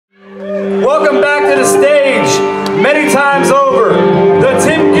welcome back to the stage, many times over, the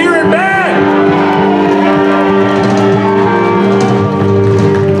Gearan Band!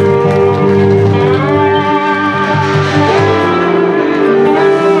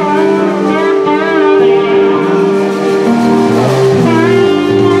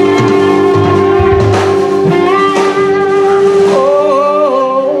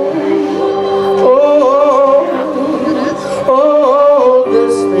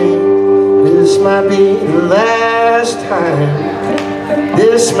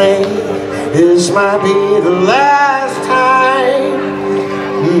 This might be the last time.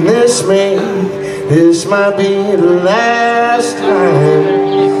 This might be the last time.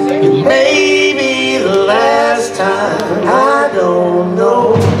 It may be the last time. I don't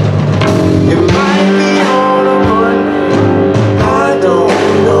know. It might be on a Monday. I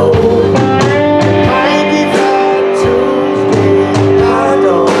don't know. It might be Friday, Tuesday. I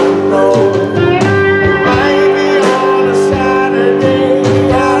don't know. It might be on a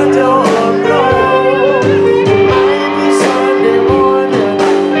Saturday. I don't know.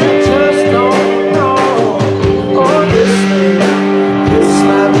 This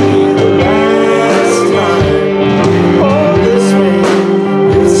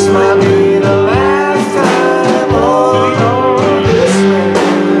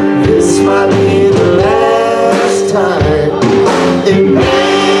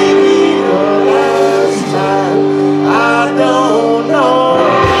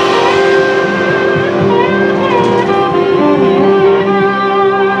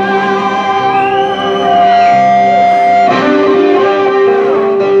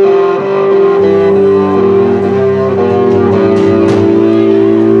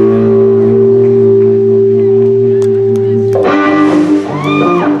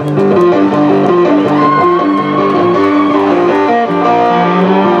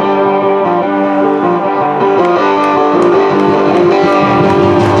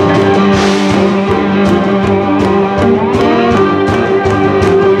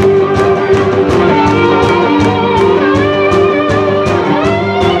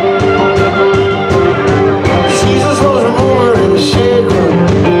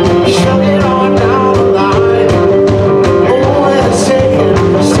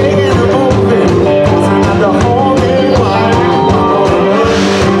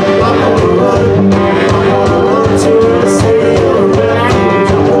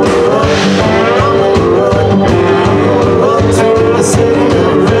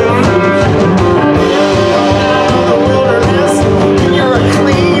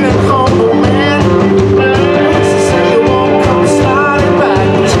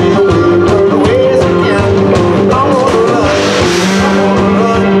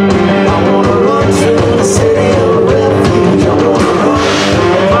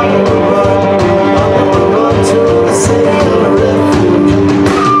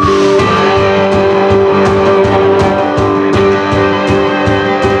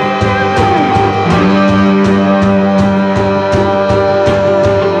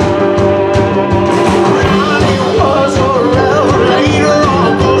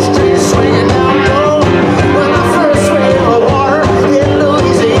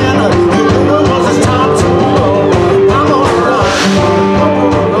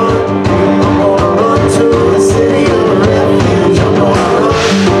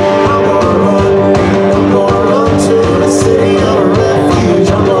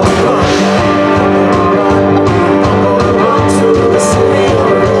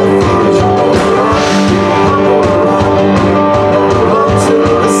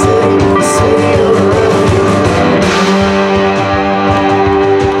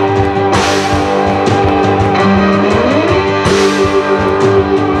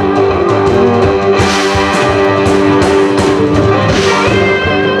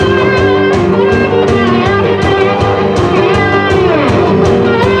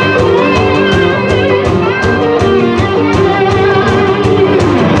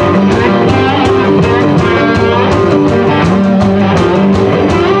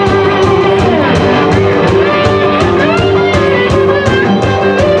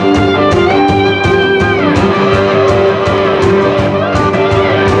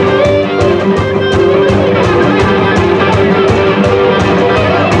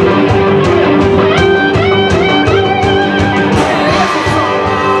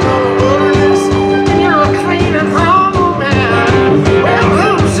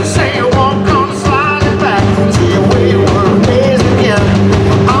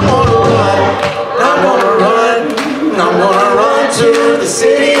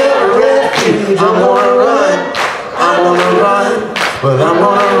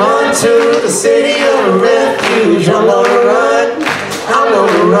run to the city of refuge. I'm gonna run, I'm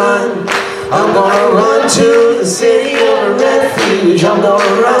gonna run. I'm gonna run to the city of refuge. I'm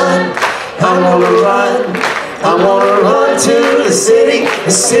gonna run, I'm gonna run. I'm gonna run to the city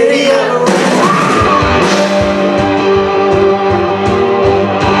of refuge.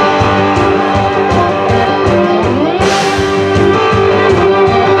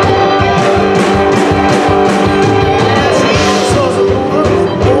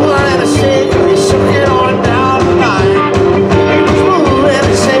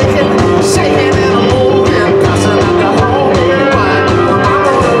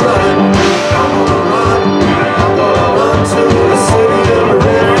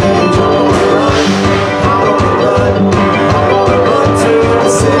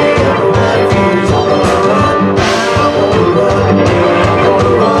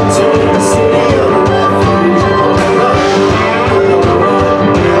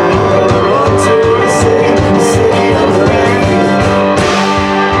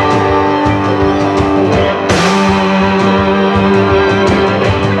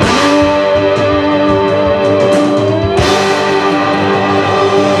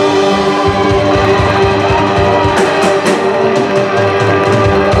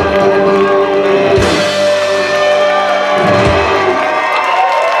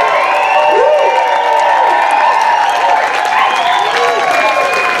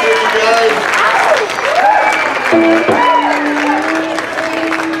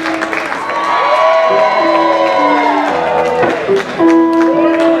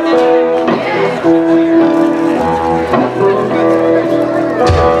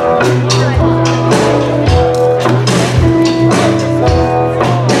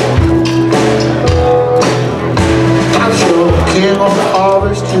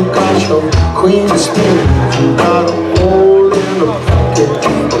 Queen Spirit, got a hole in the pocket,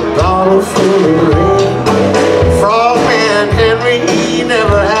 a bottle full of rain. Frogman Henry, he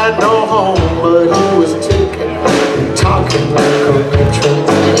never had no home, but he was taken and talking like a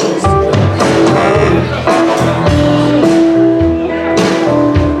matron.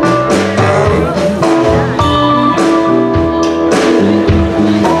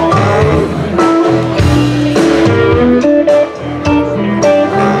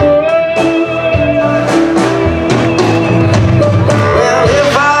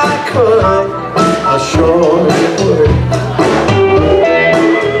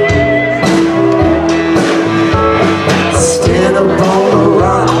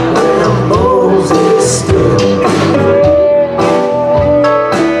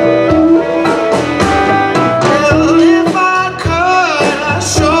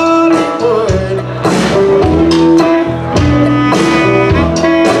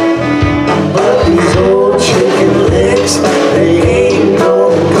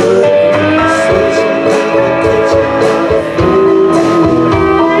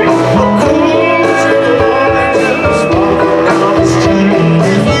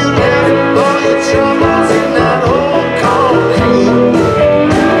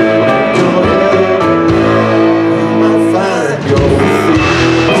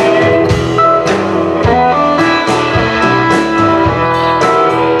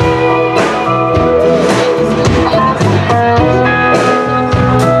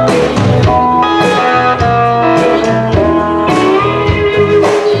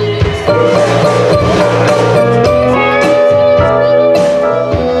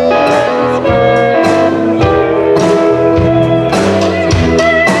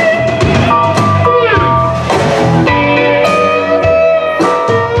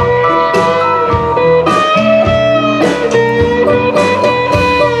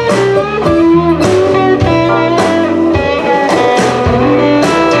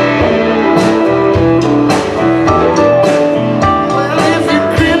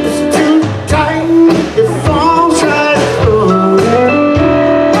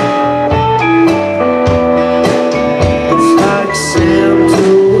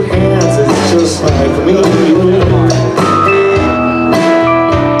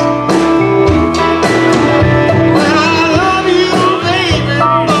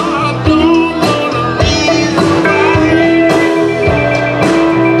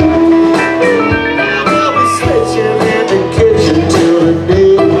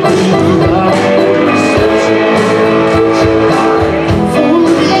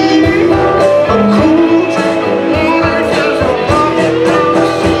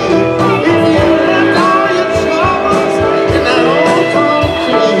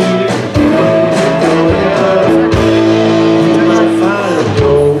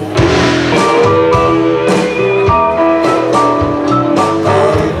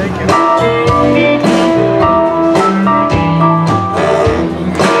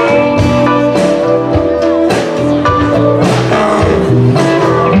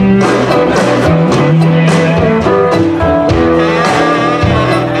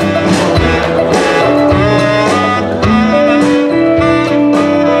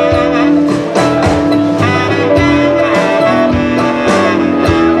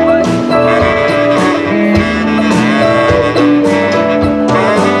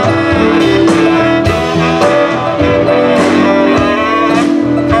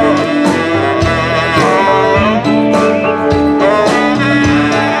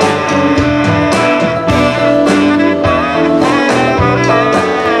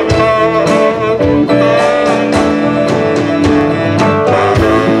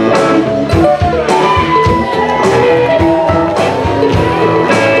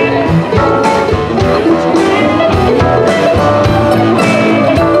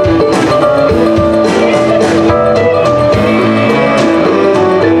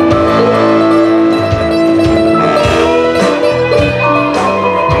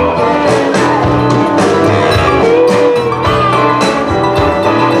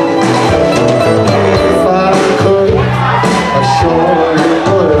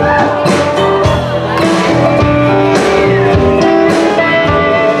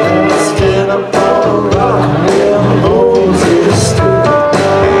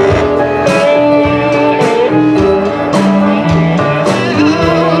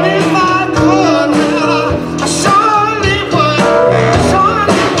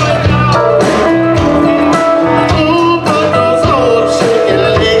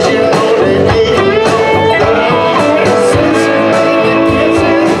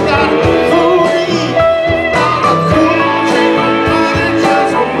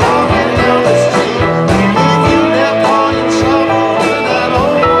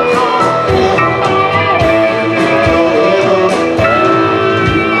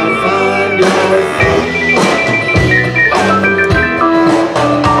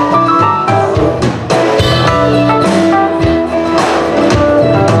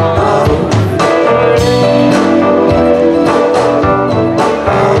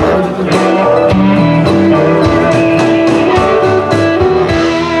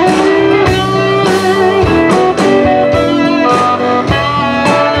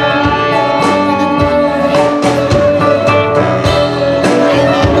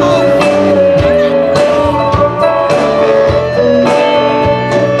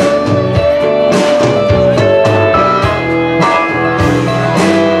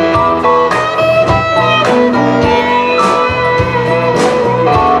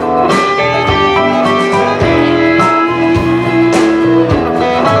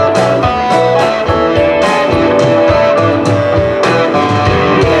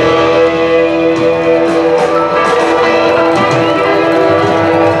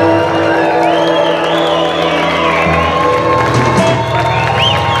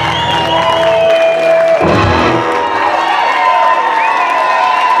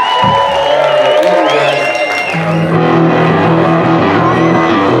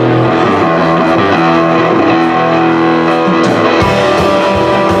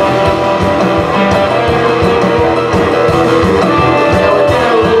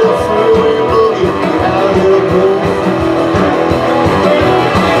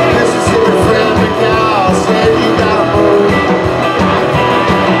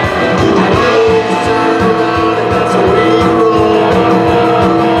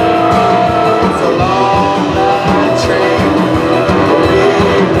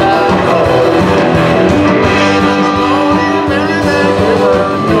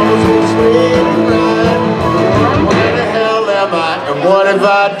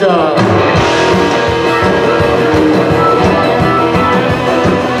 done?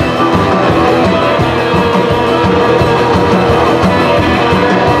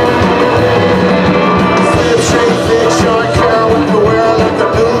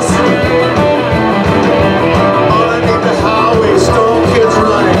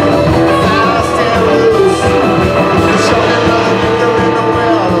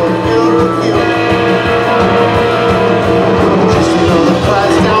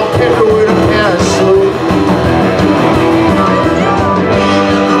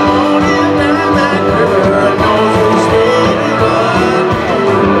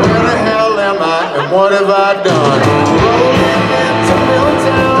 What have I done? Rolling into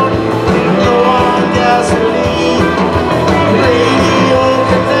Milltown, low on gasoline, radio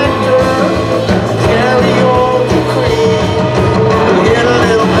connector, karaoke queen. Get a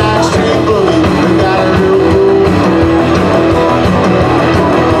little backstreet boogie, we got a little groove.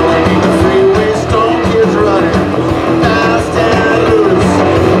 Underneath the freeway, stone kids running fast and loose,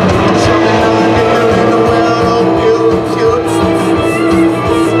 shoving another nickel in the well of beautiful cute.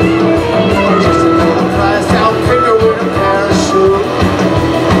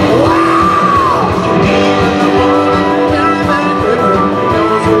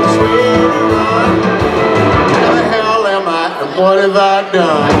 What have I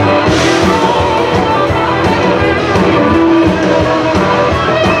done?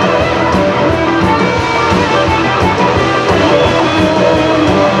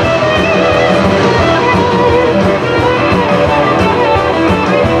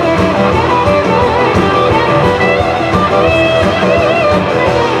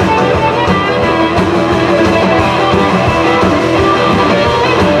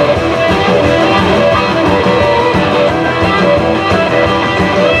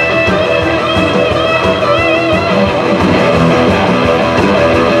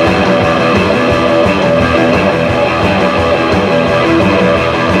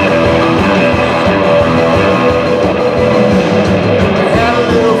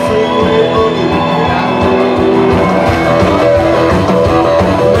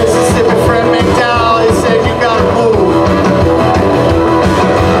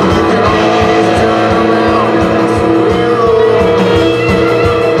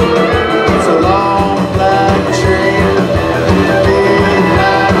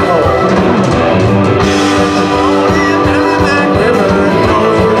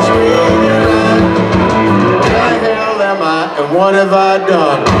 What have I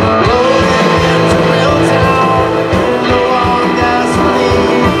done? Rolling into Milltown, low on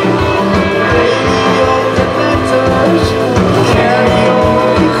gasoline, radio connectors,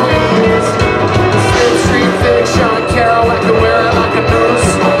 karaoke queens, Slip Street fiction, Carol with the wear it like a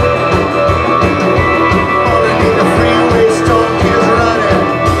noose. Underneath the freeway, stone kids running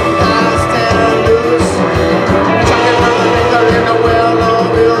fast and loose, chucking another nickel in the well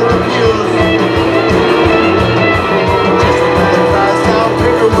of ill repute.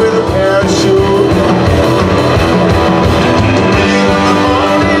 With a parachute.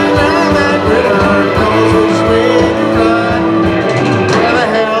 Where the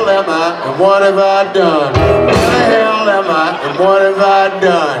hell am I and what have I done? Where the hell am I and what have I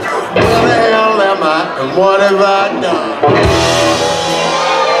done? Where the hell am I and what have I done?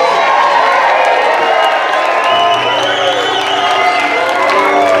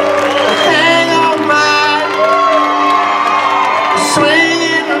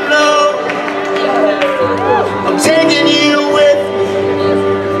 Taking you with me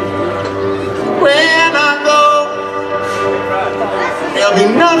when I go. There'll be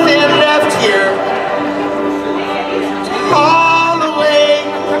nothing left here to haul away.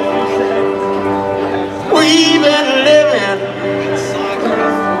 We've been living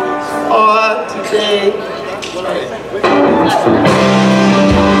for today.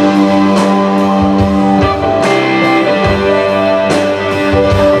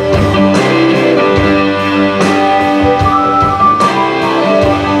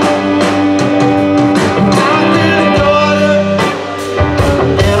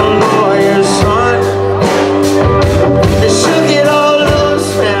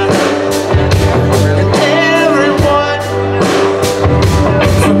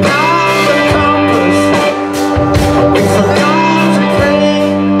 Forgot the compass, we forgot to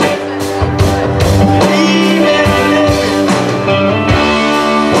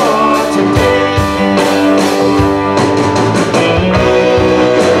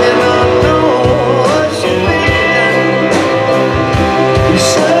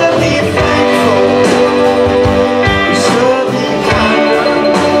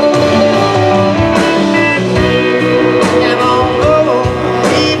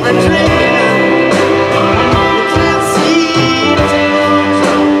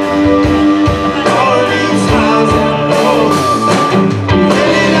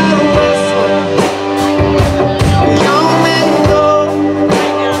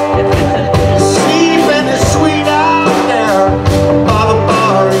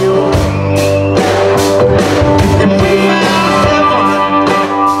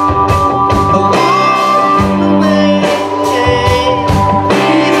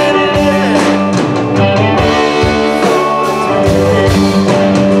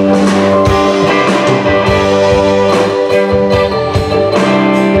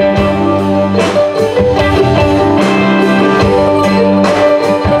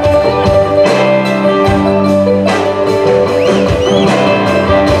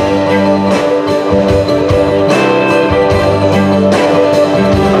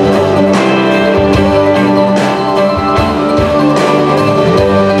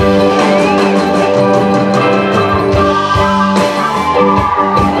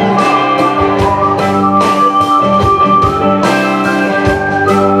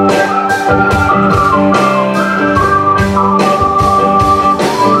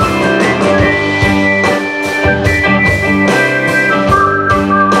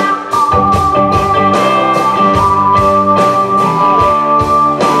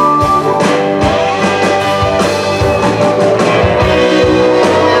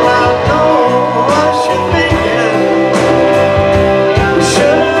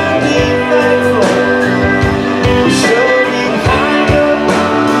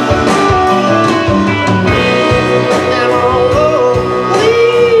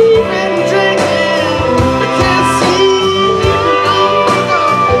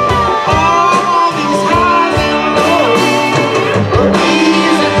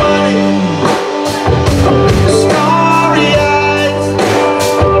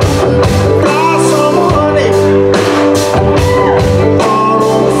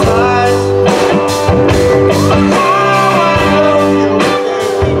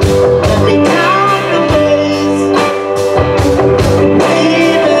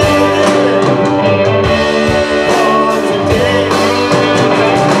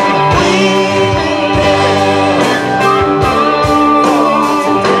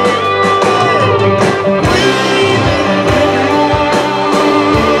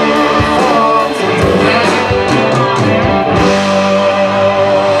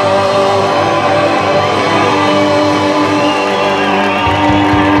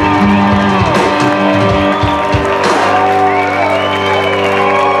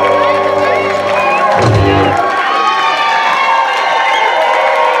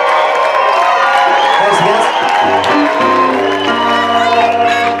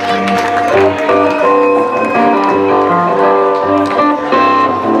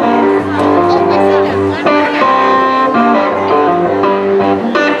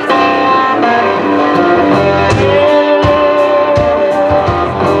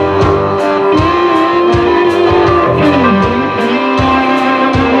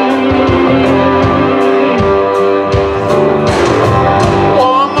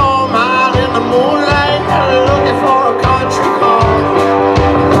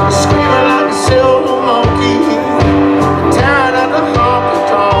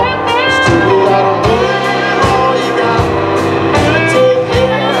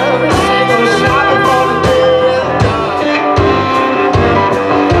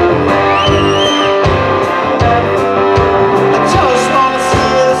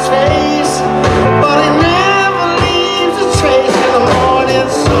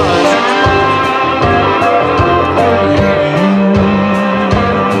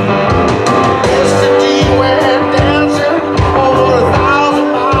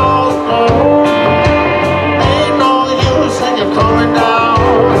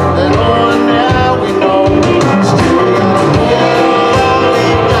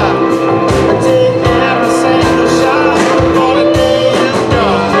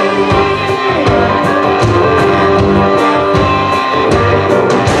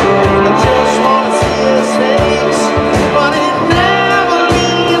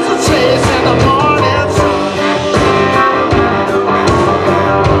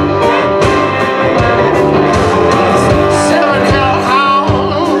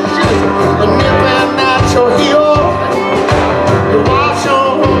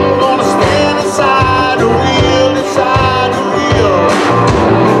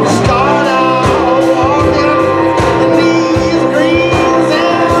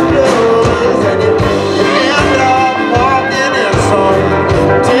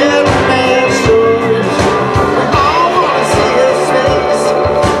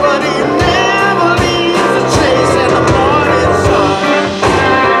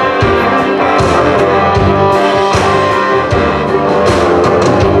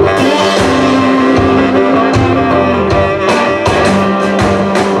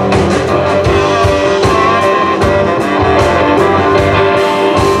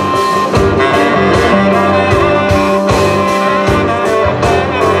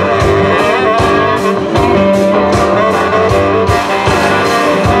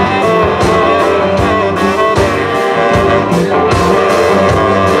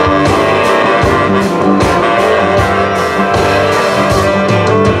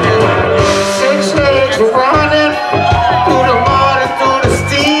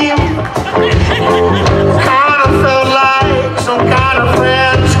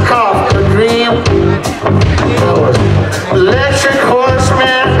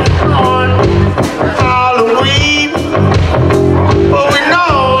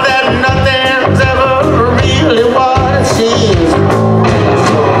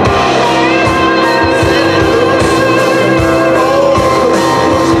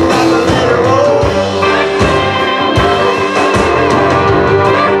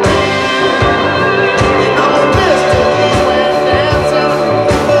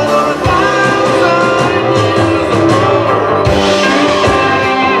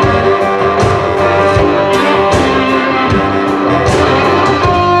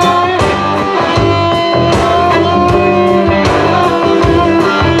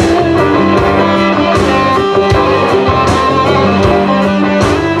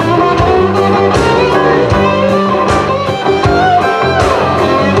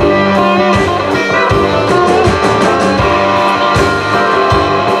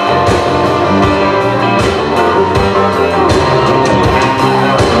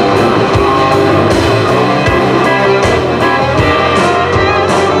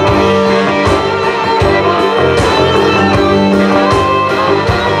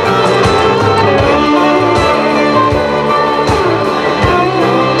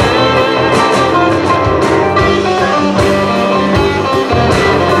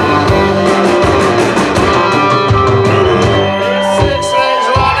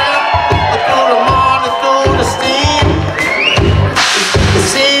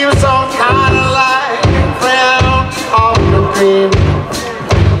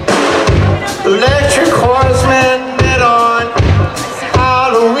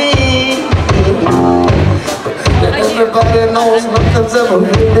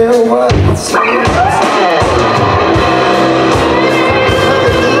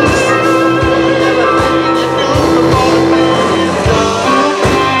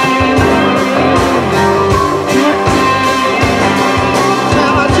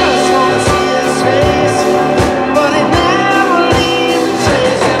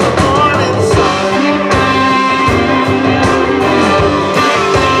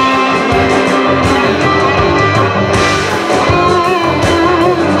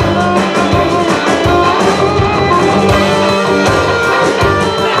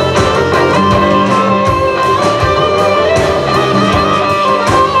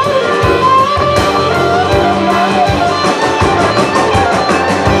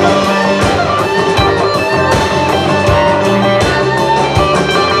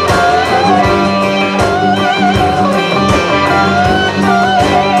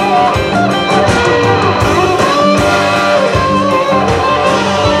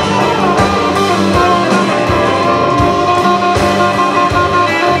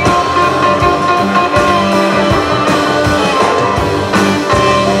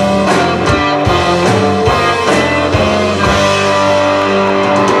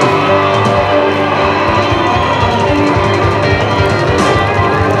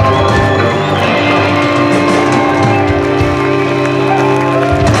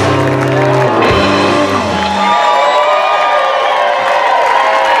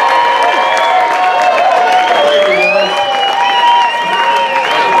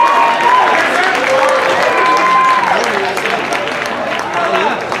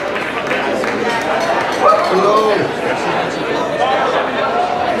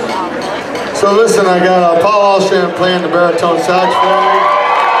So listen, I got Paul Allshan playing the baritone saxophone.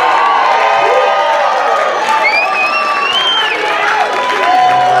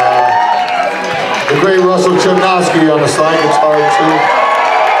 The great Russell Chudnovsky on the slide guitar too.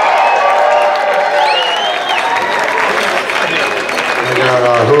 I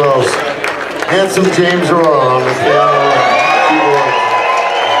got who else? Handsome James Rohr on the piano and keyboard.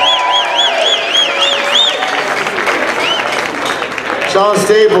 Sean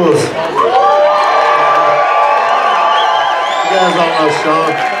Staples. You guys all know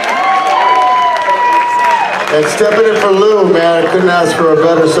Sean. And stepping in for Lou, man, I couldn't ask for a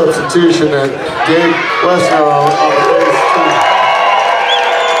better substitution than Dave Westner on the bass too.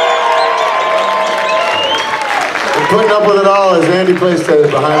 And putting up with it all is Andy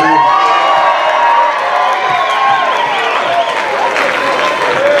Playstead behind me.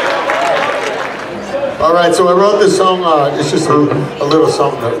 All right, so I wrote this song. It's just a little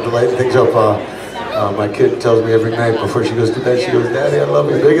song to lighten things up. My kid tells me every night before she goes to bed, she goes, "Daddy, I love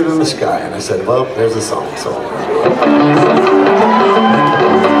you bigger than the sky." And I said, well, there's a song. So.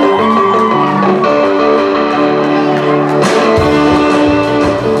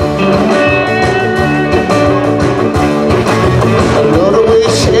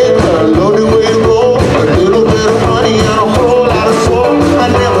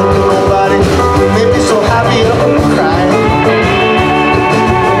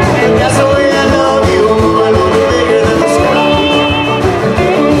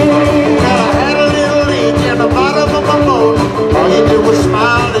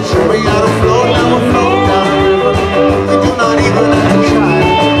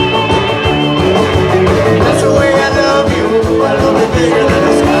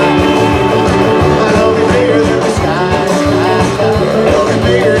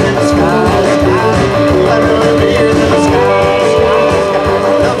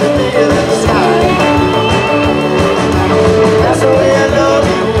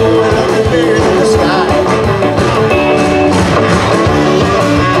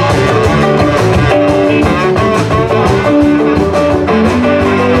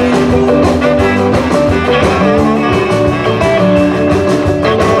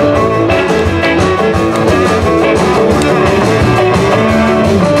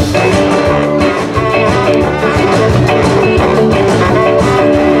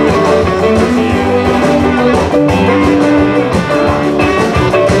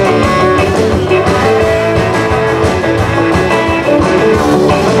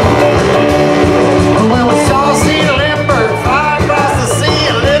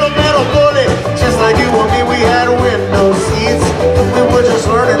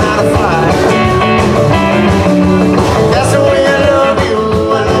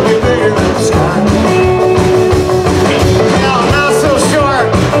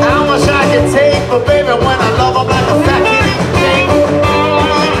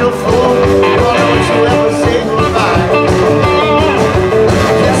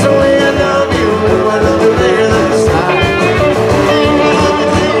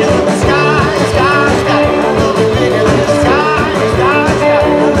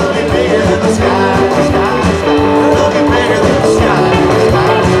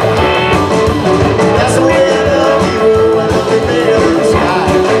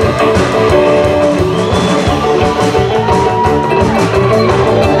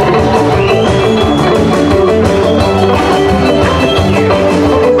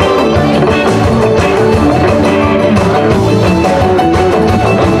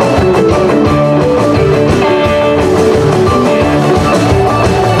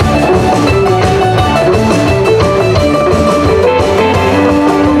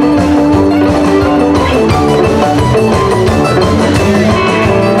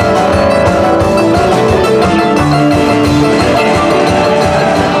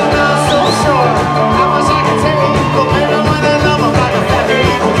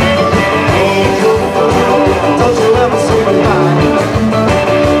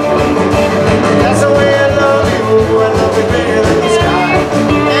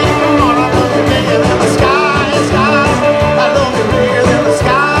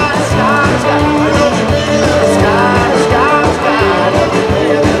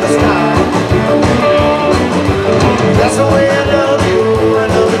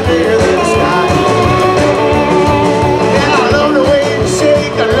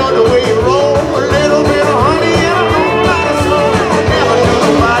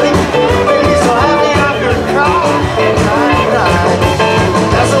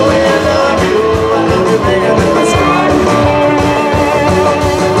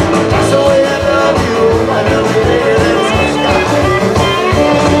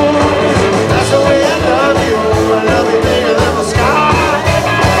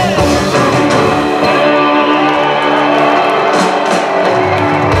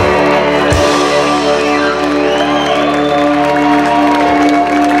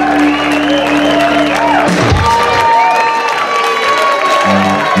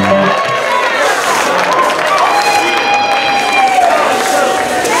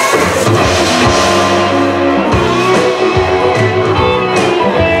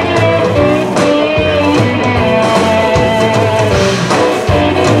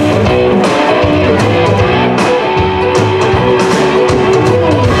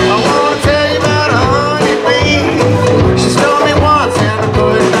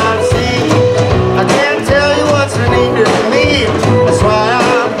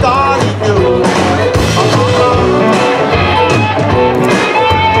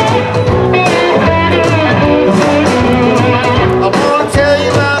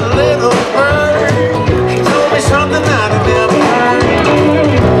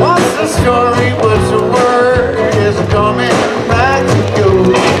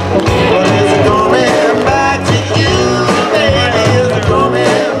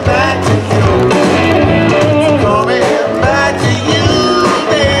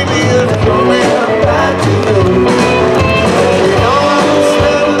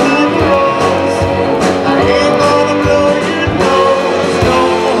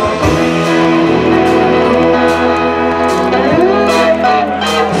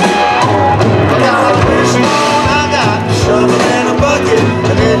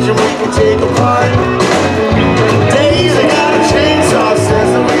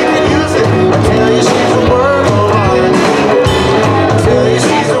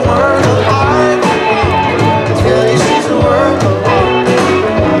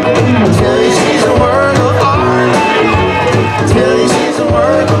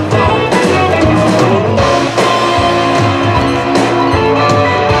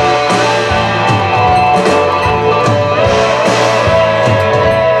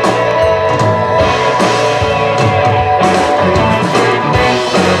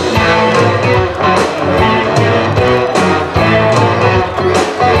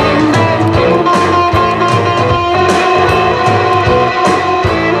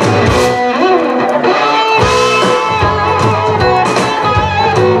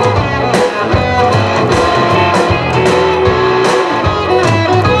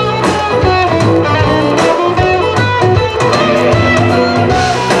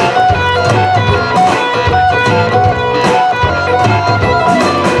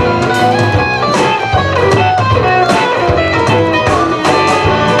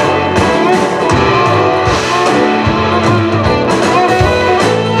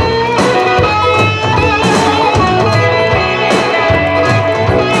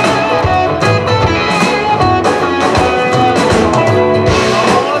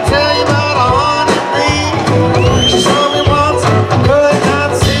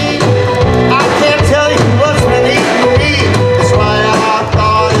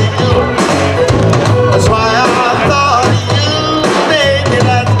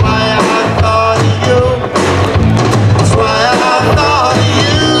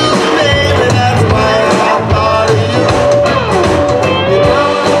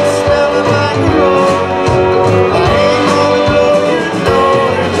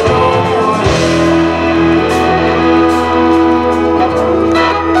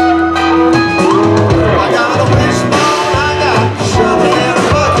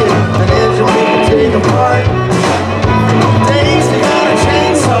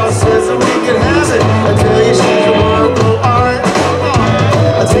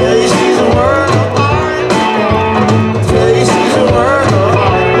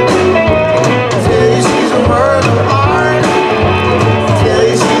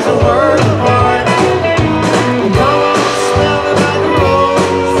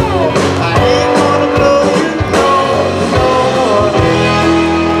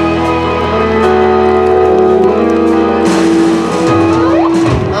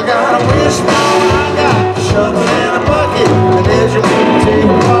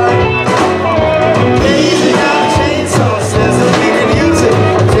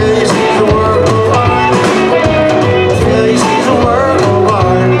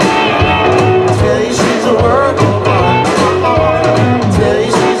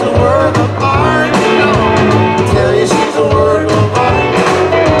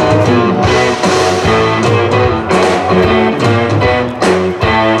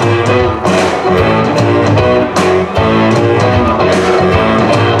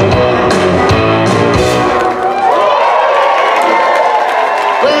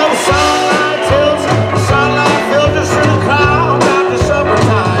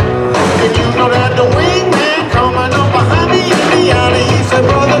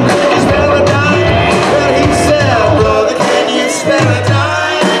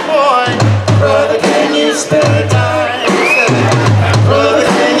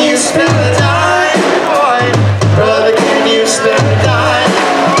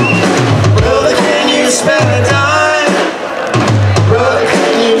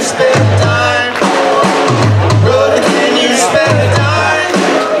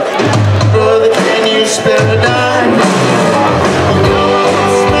 spend a dime. You know I'm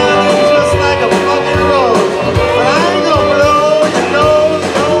smelling just like a fucking rose, but I ain't gonna blow your nose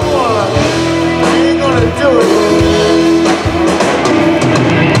no more. I ain't gonna do it.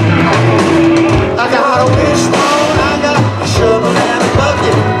 I got a wishbone, I got a shovel and a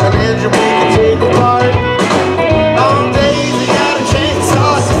bucket, an engine we can take apart. Long days, you got a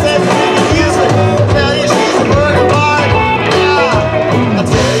chainsaw, she said we can use it. Tell you she's a work of art. Yeah, I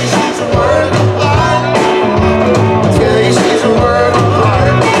tell you she's a work of art. I tell you she's a work of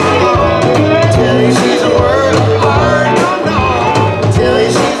art. I tell you she's a work of art. No, I tell you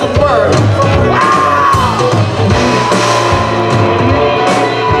she's a work of art.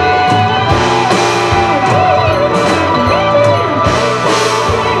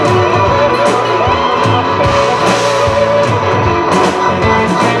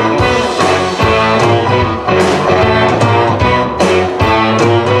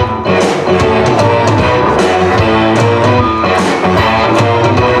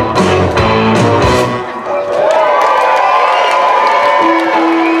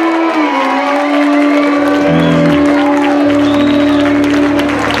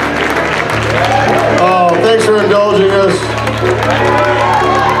 Thanks for indulging us.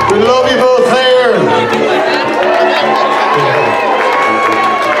 We love you both here.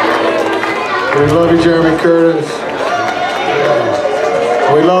 We love you, Jeremy Curtis.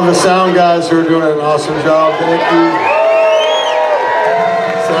 We love the sound guys who are doing an awesome job. Thank you.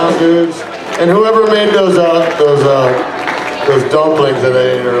 Sound dudes. And whoever made those dumplings that I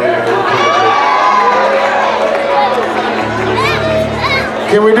ate earlier.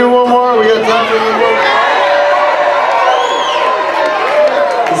 Can we do one more? We got time for one more?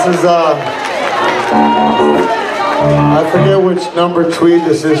 This is, I forget which number Tweed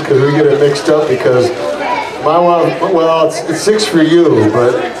this is because we get it mixed up because my wife, well, it's 6 for you,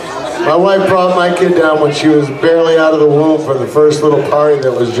 but my wife brought my kid down when she was barely out of the womb for the first little party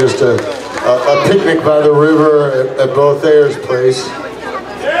that was just a picnic by the river at both Ayers' place.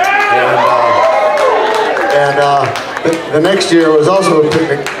 And the next year was also a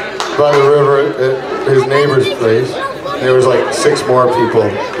picnic by the river at his neighbor's place. And there was like 6 more people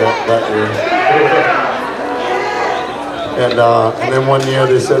that year. And then one year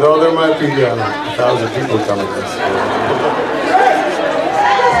they said, oh, there might be 1,000 people coming this year.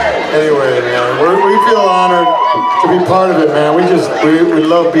 Anyway, man, we feel honored to be part of it, man. We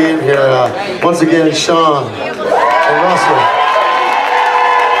love being here. Once again, Sean and Russell.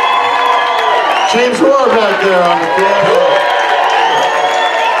 James Rohr back there on the piano.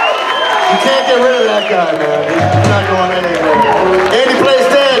 You can't get rid of that guy, man. He's not going anywhere. Andy plays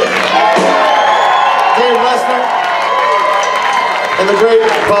dead. Dave Westner. And the great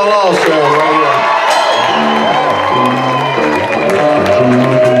Paul Alstrand right here.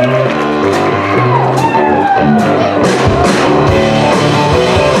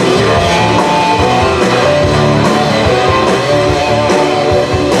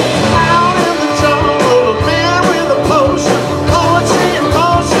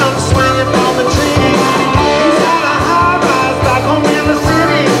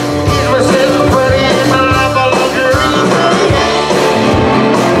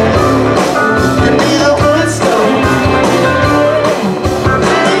 Give me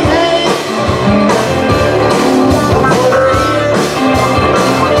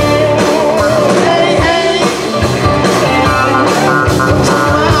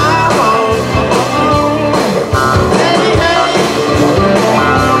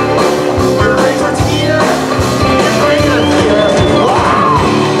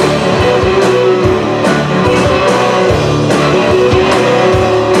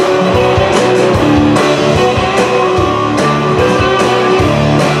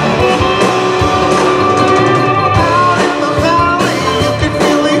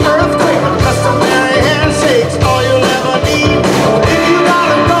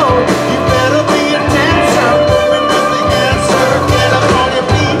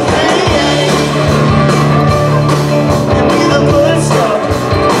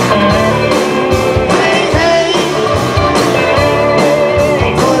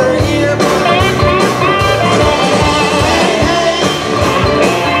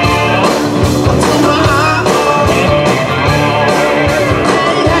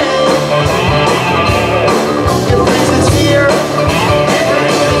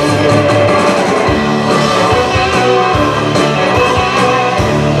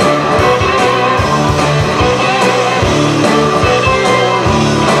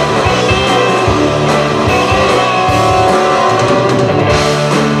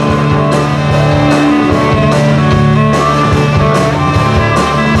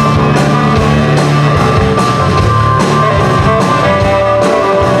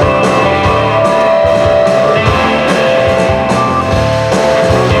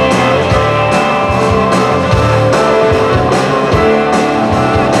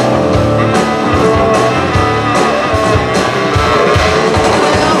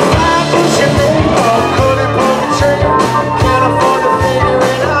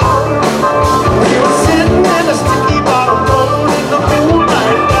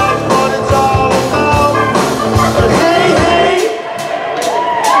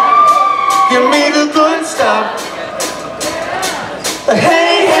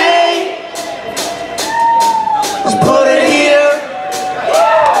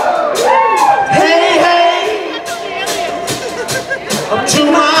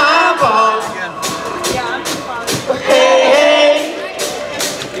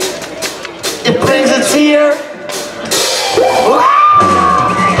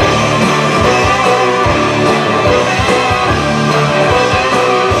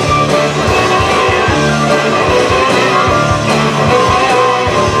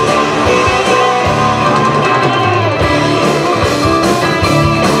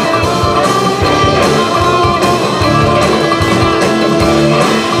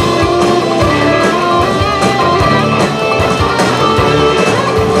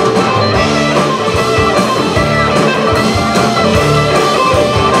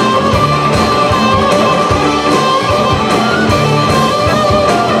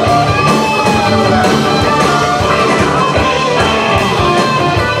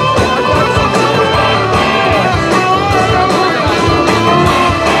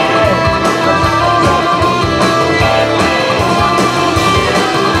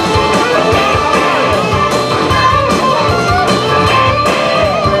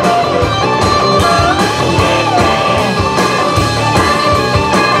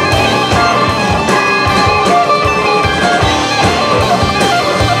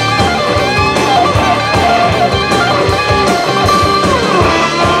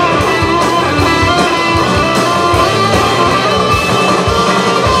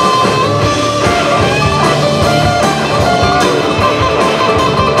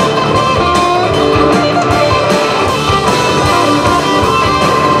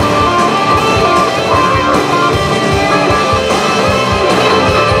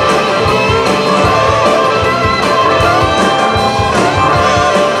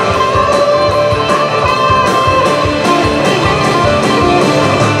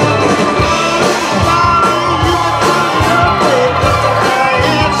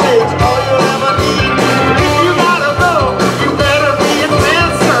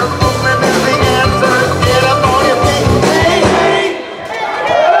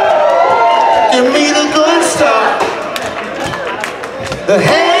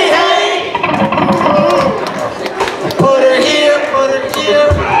Put her here, put her here.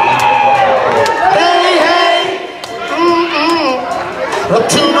 Hey, hey, up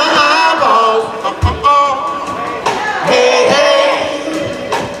to my eyeballs. Hey, hey,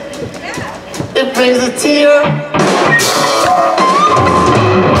 it brings a tear.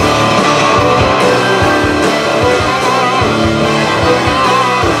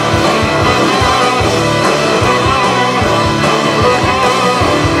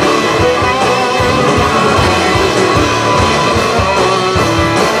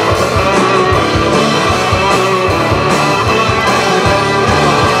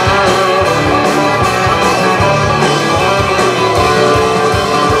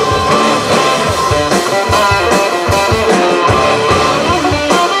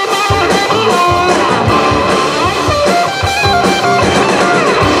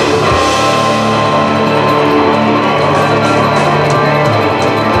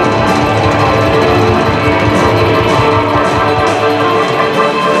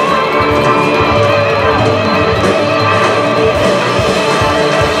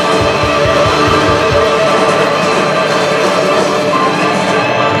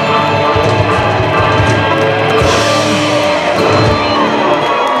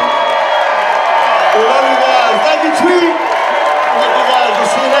 Thank you, Tweed. Thank you, guys. We'll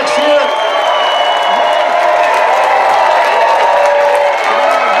see you next year.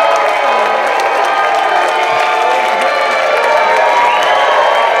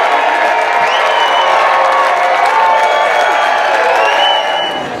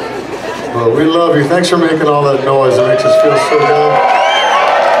 Well, we love you. Thanks for making all that noise. It makes us feel so good.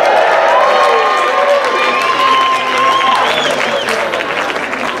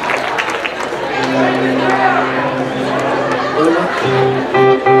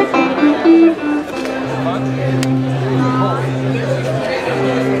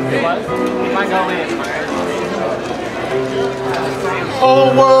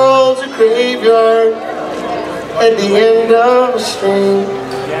 Whole world's a graveyard at the end of a string.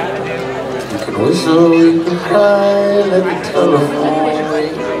 You can whistle, you can cry, let the telephone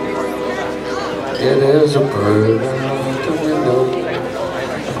ring. Yeah, there's a bird out the window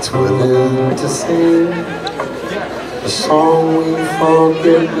that's willing to sing a song we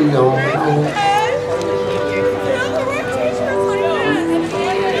forget we don't know.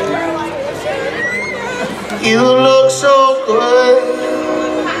 You look so good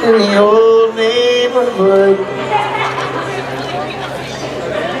in the old neighborhood.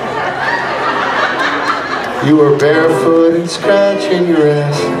 You were barefoot and scratching your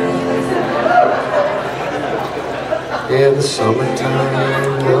ass. Yeah, the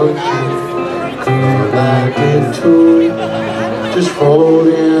summertime loved you. You're back into just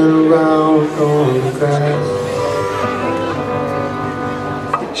rolling around on the grass.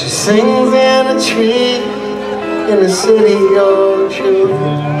 She sings in a tree in the city of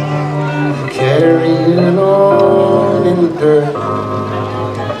children, carrying on in the dirt.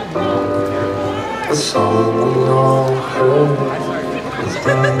 The song we all heard is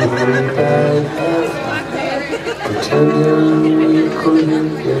done in bad habit, pretending we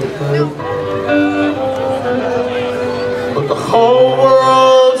couldn't get hurt. But the whole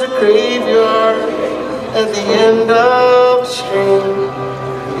world's a graveyard at the end of a string.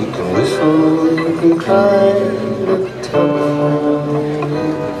 You can whistle, you can cry, let the telephone ring.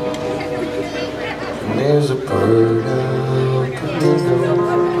 And there's a bird out the window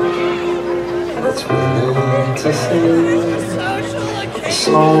that's willing to sing a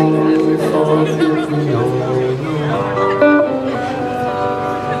song for you we all know.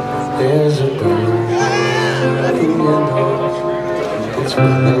 There's a bird out the window that's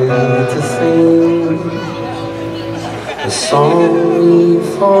willing to sing a song we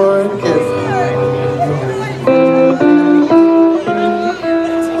forget.